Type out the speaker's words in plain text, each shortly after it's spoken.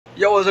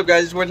Yo, what's up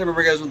guys? It's iTemper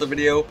for you guys with the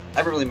video. I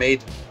haven't really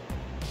made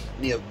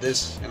any of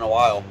this in a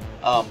while.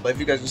 But if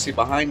you guys can see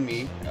behind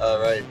me,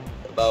 right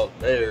about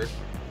there,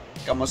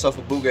 got myself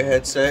a BUGHA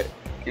headset.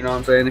 You know what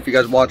I'm saying? If you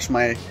guys watch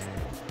my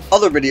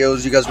other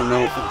videos, you guys would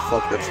know. Oh,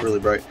 fuck, that's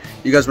really bright.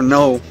 You guys would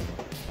know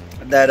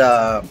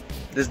that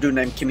this dude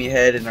named Kimmy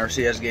Head in our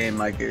CS game,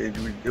 like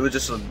it was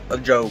just a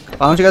joke.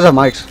 Why don't you guys have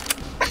mics?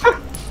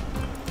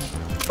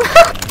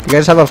 You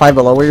guys have a Five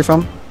Below where you're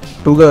from?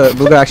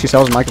 BUGHA actually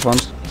sells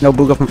microphones. No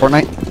BUGHA from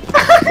Fortnite?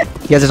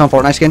 He has his own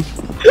Fortnite skin?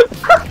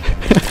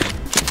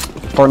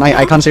 Fortnite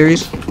icon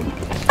series? Hey,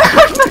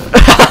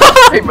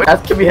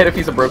 ask Kimmy Head if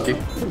he's a brokey.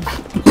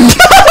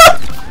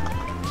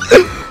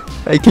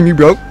 Hey, Kimmy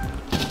broke?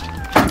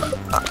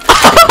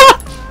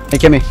 Hey,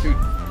 Kimmy. Dude,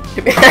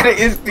 Kimmy Head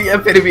is the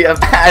epitome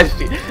of ass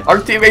cheeks. Our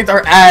teammates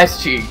are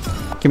ass cheeks.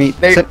 Kimmy,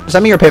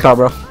 send me your PayPal,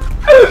 bro.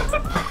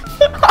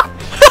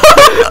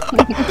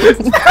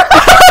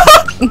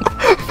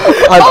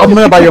 I'm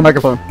gonna buy you a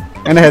microphone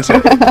and a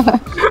headset.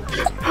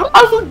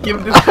 I will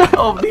give this to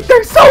Omni.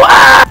 They're so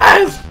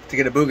ass! To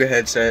get a BUGHA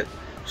headset,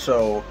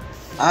 so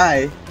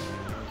I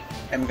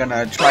am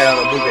gonna try out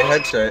a BUGHA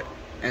headset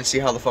and see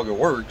how the fuck it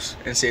works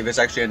and see if it's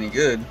actually any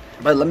good.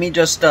 But let me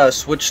just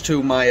switch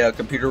to my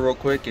computer real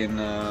quick and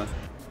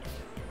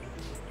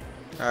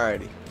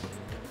alrighty.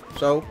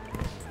 So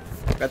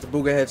got the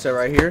BUGHA headset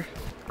right here.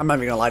 I'm not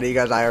even gonna lie to you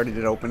guys, I already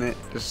did open it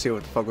just to see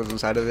what the fuck was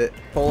inside of it.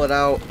 Pull it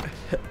out.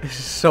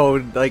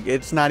 So like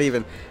it's not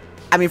even,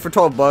 I mean, for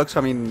 12 bucks,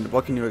 I mean,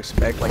 what can you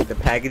expect? Like, the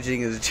packaging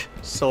is just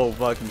so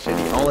fucking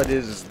shitty. All it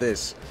is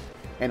this.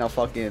 And a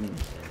fucking,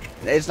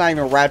 it's not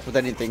even wrapped with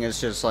anything. It's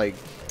just, like,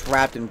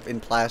 wrapped in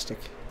plastic.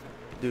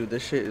 Dude,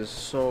 this shit is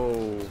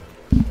so...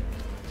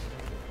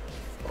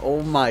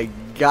 Oh my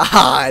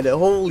god.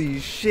 Holy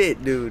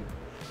shit, dude.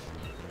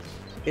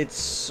 It's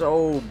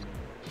so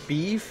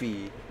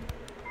beefy.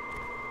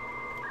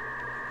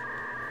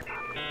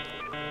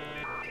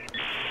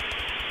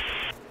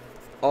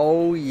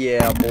 Oh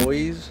yeah,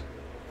 boys.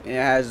 It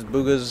has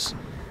BUGHA's. You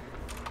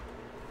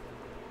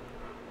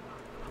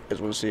guys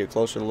want to see a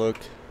closer look?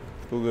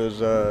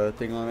 BUGHA's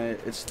thing on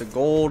it. It's the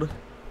gold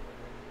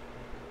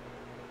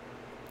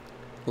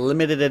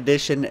limited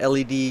edition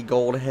LED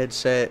gold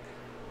headset.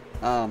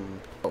 But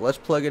let's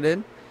plug it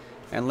in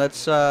and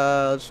let's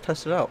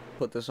test it out.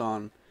 Put this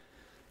on.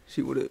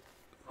 See what it.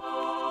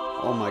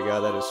 Oh my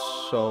god, that is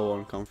so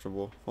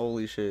uncomfortable.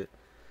 Holy shit.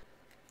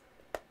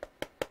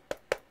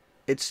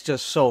 It's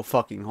just so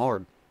fucking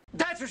hard.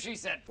 That's what she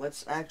said!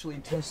 Let's actually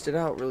test it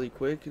out really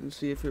quick and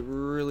see if it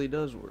really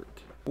does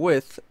work.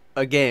 With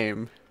a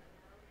game.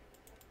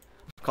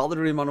 Call of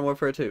Duty Modern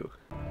Warfare 2.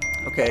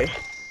 Okay.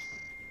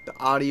 The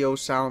audio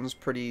sounds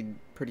pretty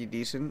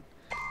decent.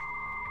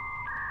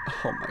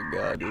 Oh my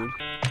god, dude.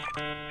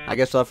 I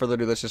guess without further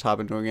ado, let's just hop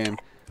into a game.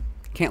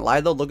 Can't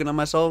lie though, looking at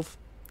myself,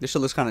 this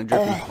shit looks kinda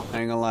drippy. I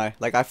ain't gonna lie.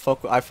 Like I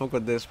fuck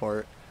with this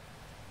part.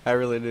 I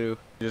really do.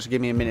 Just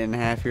give me a minute and a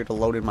half here to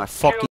load in my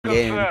fucking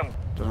game.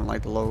 Doesn't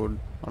like to load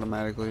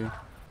automatically.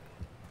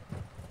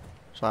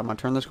 So I'm gonna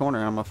turn this corner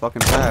and I'm gonna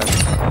fucking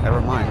pass. Never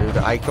mind, dude.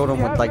 I killed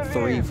him with like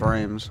 3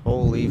 frames.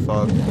 Holy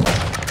fuck.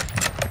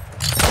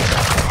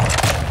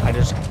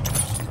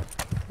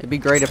 It'd be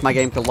great if my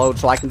game could load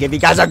so I can give you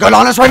guys a good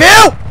honest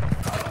review!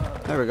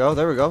 There we go,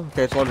 there we go.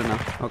 Okay, it's loaded now.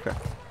 Okay.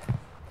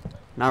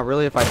 Now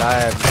really if I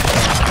die,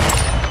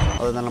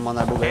 other than I'm on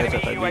that BUGHA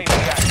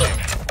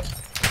headset.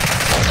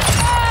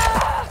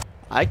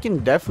 I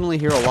can definitely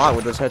hear a lot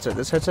with this headset.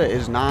 This headset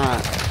is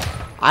not...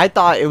 I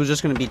thought it was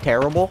just going to be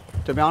terrible,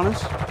 to be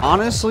honest.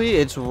 Honestly,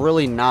 it's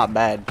really not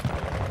bad.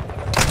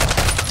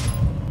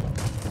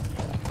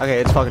 Okay,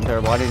 it's fucking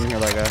terrible. I didn't hear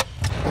that guy.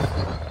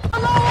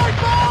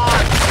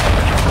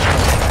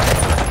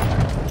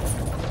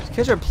 These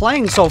kids are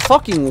playing so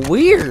fucking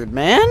weird,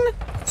 man.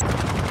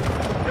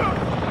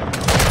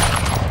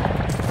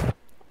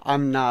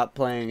 I'm not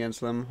playing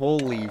against them.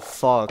 Holy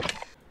fuck.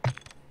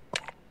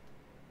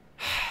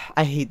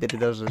 I hate that it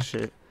does this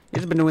shit.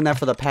 It's been doing that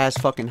for the past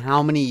fucking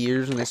how many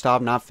years and they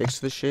stop not fix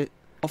this shit?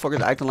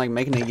 Motherfuckers acting like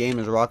making a game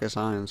is rocket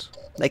science.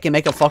 They can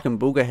make a fucking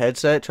BUGHA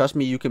headset. Trust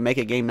me, you can make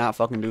a game not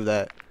fucking do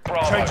that.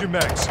 Change your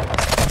max.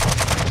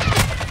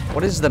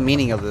 What is the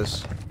meaning of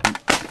this?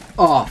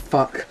 Oh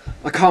fuck.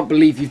 I can't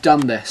believe you've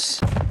done this.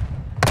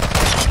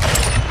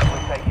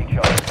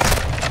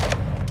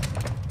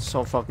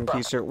 So fucking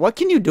keister. What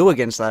can you do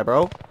against that,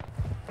 bro?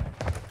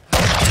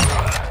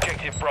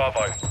 Objective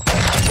Bravo.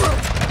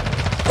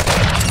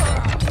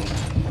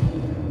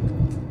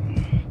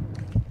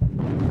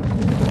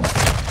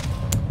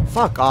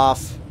 Fuck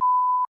off.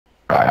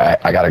 Alright,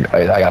 I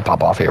gotta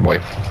pop off here, boy.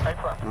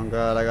 Oh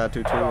god, I got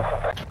to too.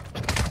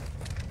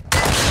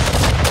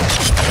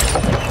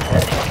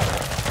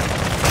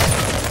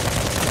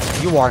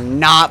 You are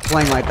not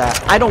playing like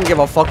that. I don't give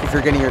a fuck if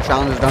you're getting your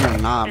challenges done or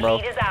not,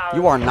 bro.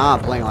 You are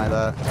not playing like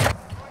that.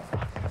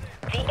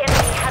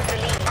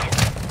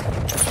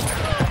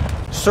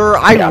 Sir,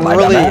 I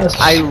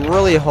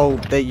really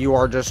hope that you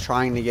are just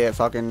trying to get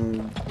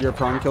fucking your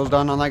prone kills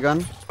done on that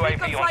gun.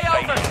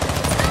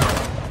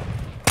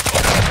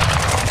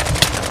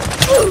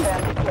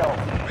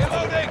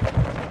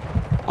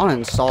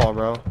 Uninstall,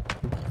 bro.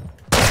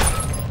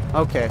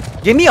 Okay.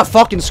 Give me a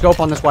fucking scope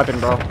on this weapon,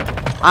 bro.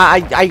 I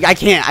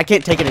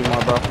can't take it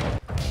anymore, bro.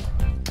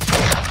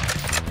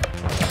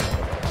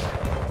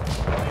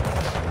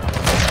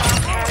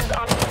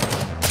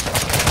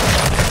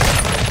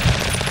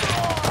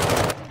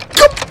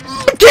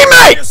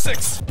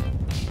 Six.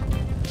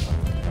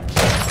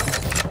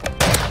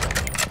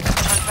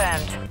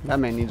 That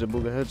man needs a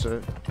BUGHA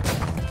headset.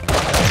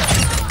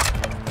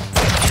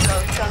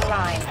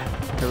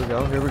 Here we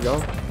go, here we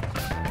go.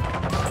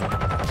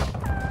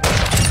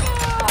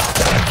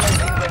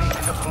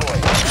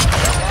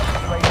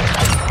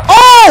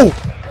 Oh!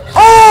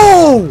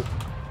 Oh!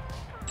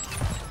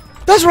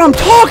 That's what I'm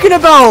talking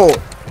about!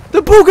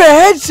 The BUGHA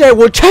headset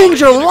will change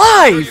your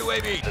life!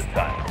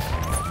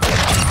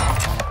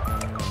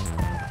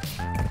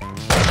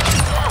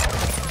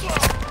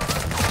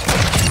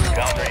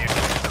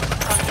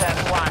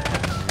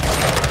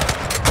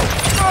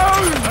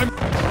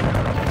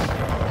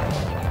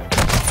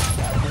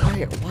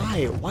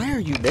 Why are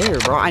you there,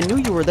 bro? I knew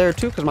you were there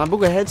too, because my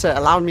BUGHA headset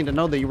allowed me to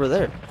know that you were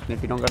there. And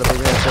if you don't got a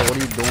BUGHA headset, what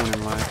are you doing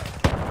in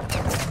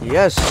life?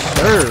 Yes,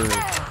 sir.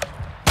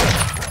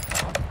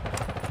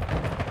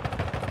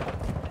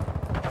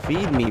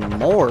 Feed me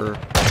more.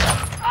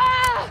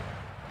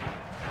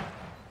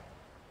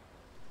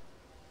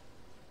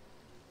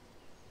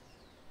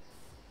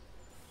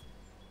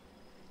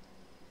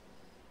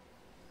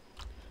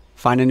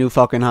 Find a new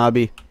fucking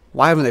hobby.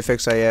 Why haven't they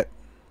fixed that yet?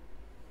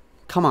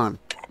 Come on.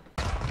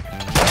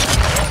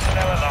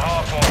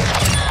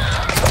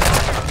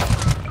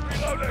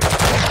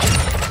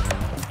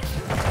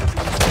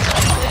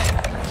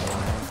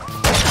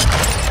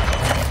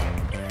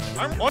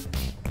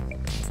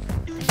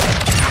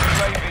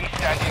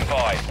 Standing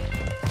by.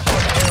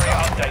 Area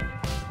update.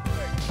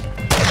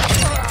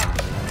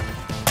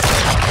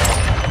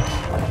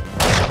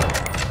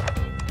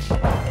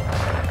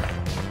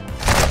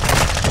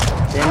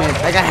 Damn it,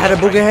 I had a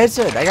BUGHA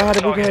headset. I had a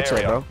BUGHA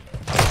headset, bro.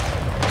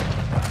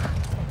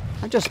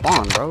 I just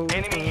spawned, bro.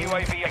 Enemy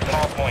UAV at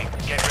hard point.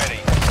 Get ready.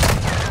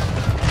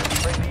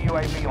 Friendly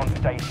UAV on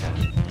station.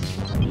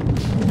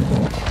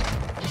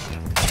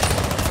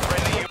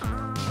 Friendly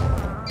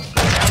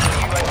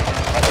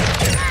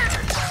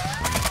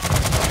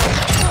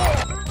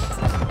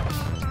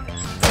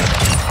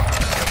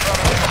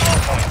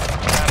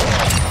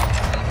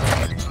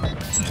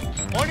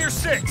on your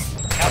six.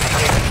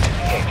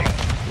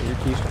 Your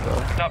keys, bro.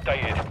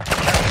 Updated.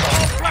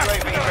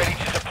 UAV ready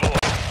to deploy.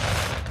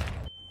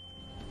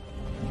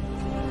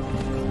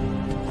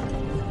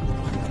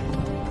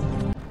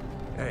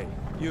 Hey,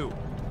 you.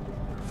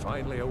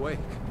 Finally awake.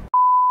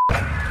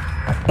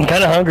 I'm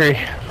kind of hungry.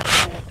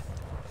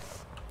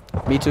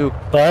 Me too.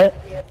 But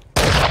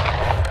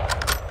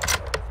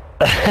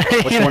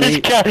What you want to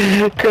eat?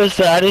 Chris,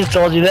 I just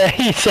told you that.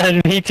 He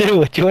said me too.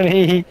 What you want to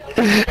eat?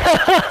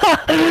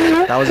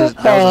 That was a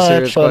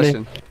serious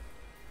question.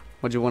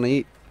 What'd you want to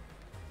eat?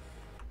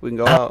 We can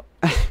go out.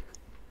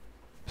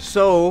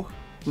 So,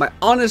 my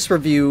honest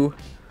review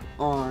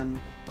on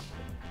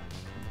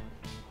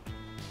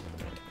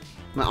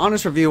the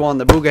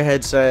BUGHA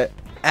headset.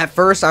 At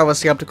first, I was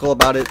skeptical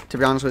about it, to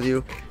be honest with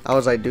you. I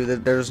was like,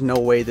 dude, there's no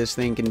way this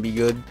thing can be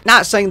good.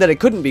 Not saying that it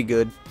couldn't be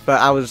good,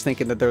 but I was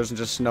thinking that there's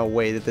just no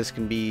way that this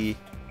can be,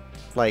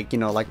 like, you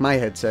know, like my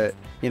headset,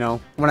 you know?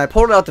 When I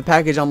pulled out the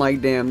package, I'm like,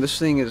 damn, this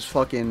thing is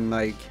fucking,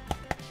 like,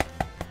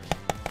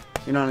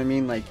 you know what I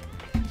mean? Like,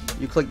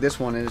 you click this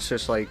one, and it's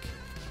just, like,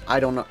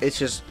 I don't know, it's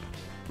just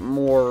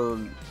more,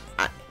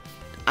 I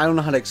don't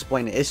know how to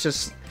explain it. It's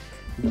just,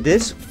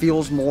 this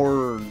feels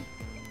more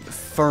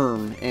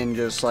firm and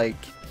just, like,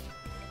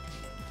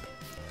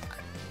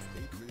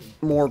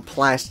 more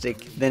plastic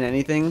than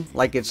anything.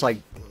 Like, it's like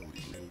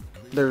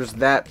there's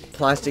that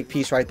plastic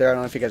piece right there. I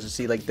don't know if you guys can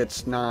see, like,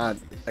 that's not,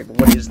 like,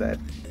 what is that?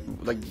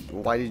 Like,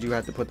 why did you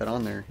have to put that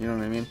on there? You know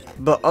what I mean?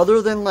 But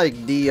other than, like,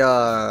 the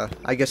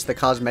I guess the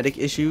cosmetic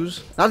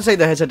issues, not to say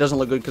the headset doesn't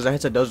look good, because the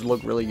headset does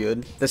look really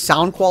good. The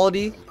sound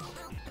quality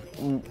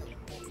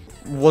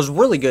was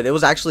really good. It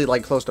was actually,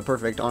 like, close to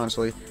perfect,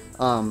 honestly.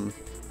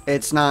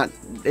 It's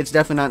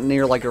definitely not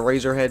near, like, a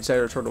Razer headset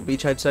or Turtle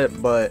Beach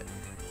headset, but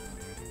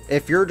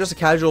if you're just a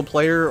casual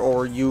player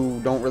or you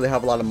don't really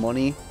have a lot of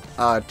money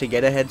to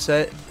get a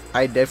headset,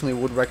 I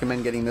definitely would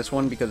recommend getting this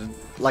one, because,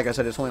 like I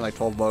said, it's only like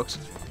 12 bucks.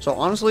 So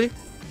honestly,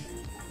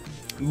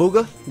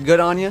 BUGHA, good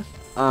on you.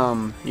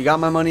 You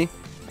got my money.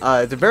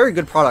 It's a very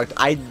good product.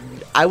 I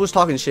was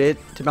talking shit,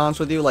 to be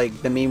honest with you.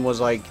 Like, the meme was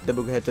like, the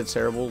BUGHA headset's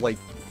terrible, like,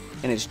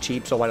 and it's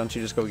cheap, so why don't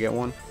you just go get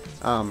one?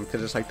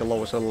 Because it's like the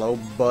lowest of the low.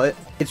 But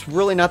it's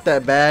really not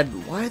that bad.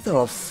 Why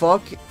the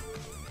fuck?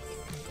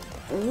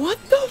 What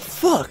the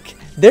fuck?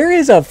 There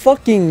is a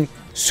fucking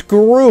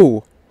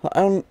screw. I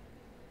don't.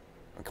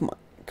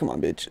 Come on,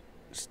 bitch.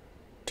 Just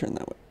turn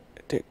that way.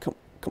 Dude, come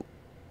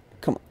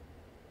on.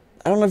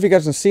 I don't know if you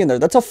guys can see in there.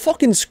 That's a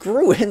fucking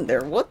screw in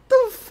there. What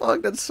the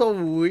fuck? That's so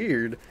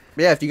weird.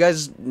 yeah, if you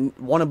guys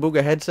want a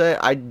BUGHA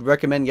headset, I'd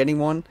recommend getting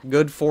one.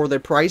 Good for the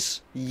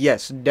price.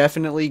 Yes,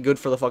 definitely good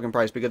for the fucking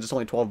price because it's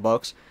only 12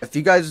 bucks. If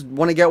you guys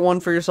want to get one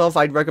for yourself,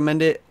 I'd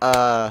recommend it.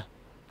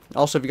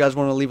 Also, if you guys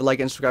want to leave a like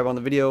and subscribe on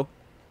the video,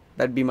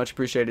 that'd be much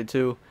appreciated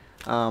too.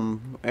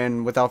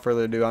 And without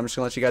further ado, I'm just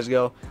gonna let you guys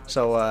go.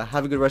 So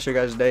have a good rest of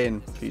your guys' day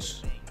and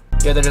peace.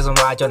 You're the reason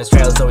why Jonah's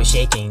trail is always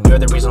shaking. You're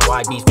the reason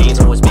why beef fans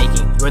are always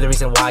baking. You're the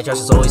reason why Josh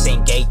is always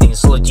saying gay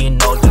things. So let you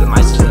know you're the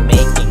mice in the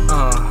making.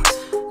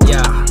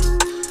 Yeah,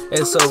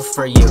 it's over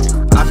for you.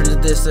 After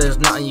this, there's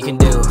nothing you can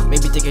do.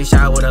 Maybe take a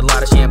shower with a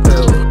lot of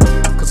shampoo.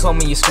 Cause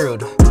homie, you're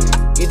screwed.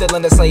 You're the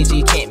London slave, so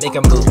you can't make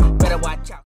a move. Better watch out.